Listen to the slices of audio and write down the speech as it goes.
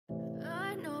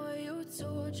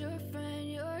told your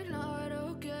friend you're not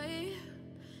okay?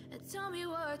 And tell me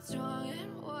what's wrong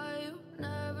and why you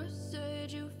never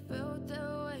said you felt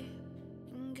that way.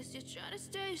 And guess you're trying to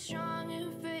stay strong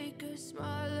and fake a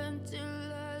smile until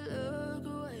I look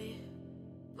away.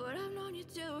 But I've known you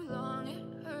too long,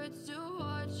 it hurts to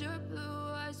watch your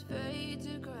blue eyes fade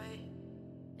to gray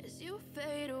as you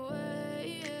fade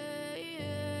away,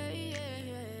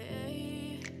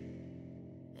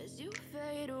 as you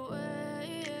fade away.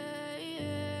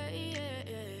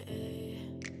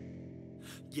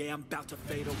 Yeah, I'm about to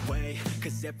fade away,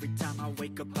 cause every time I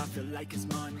wake up I feel like it's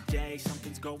Monday.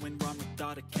 Something's going wrong with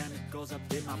all the chemicals up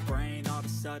in my brain. All of a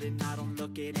sudden I don't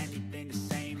look at anything the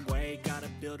same way. Got a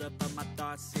buildup of my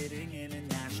thoughts sitting in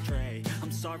an ashtray.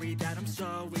 I'm sorry that I'm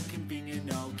so inconvenient,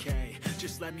 okay?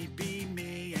 Just let me be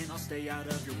me and I'll stay out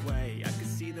of your way. I can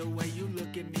see the way you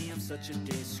look at me, I'm such a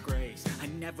disgrace. I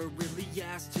never really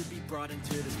asked to be brought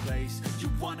into this place. You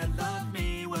wanna love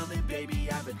me? Well then baby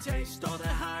I have a taste. All the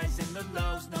highs and the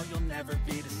lows, no you'll never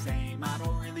be the same. I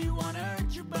don't really wanna hurt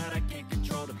you but I can't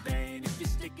control the pain. If you're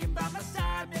sticking by my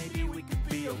side maybe we could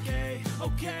be okay.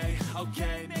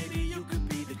 Okay, maybe you could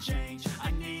be the change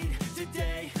I need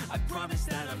today. I promise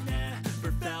that I've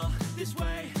never felt this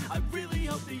way. I really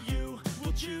hope that you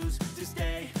will choose to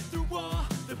stay through all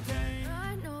the pain.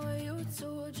 I know you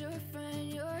told your friend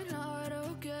you're not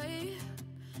okay.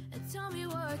 And tell me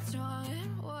what's wrong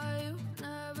and why you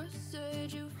never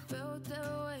said you felt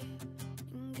that way.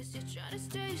 And guess you're trying to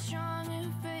stay strong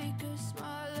and fake a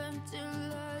smile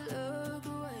until I look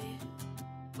away.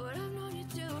 But I've known you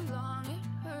too long,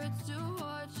 it hurts to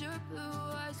watch your blue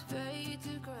eyes fade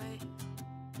to gray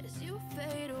as you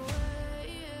fade away,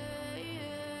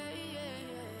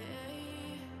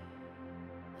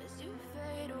 as you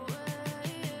fade away,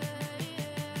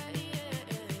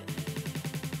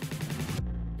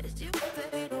 as you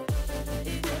fade away.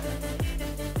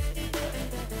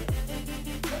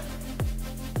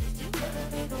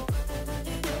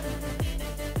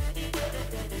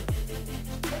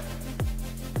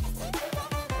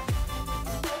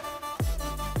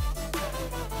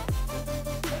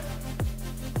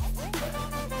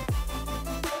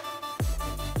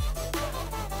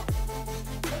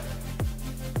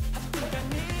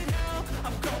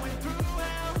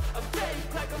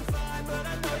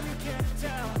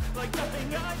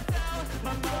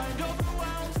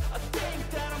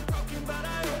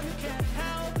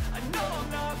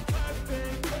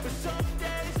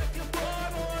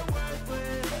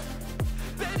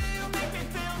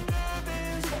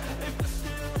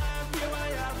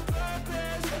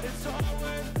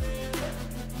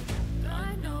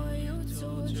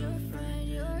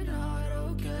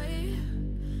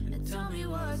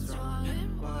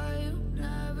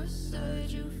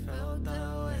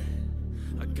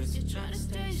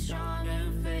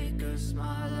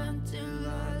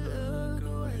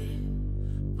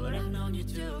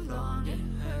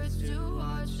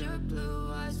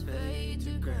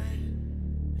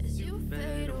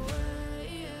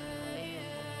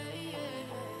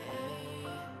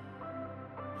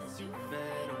 As you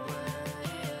fade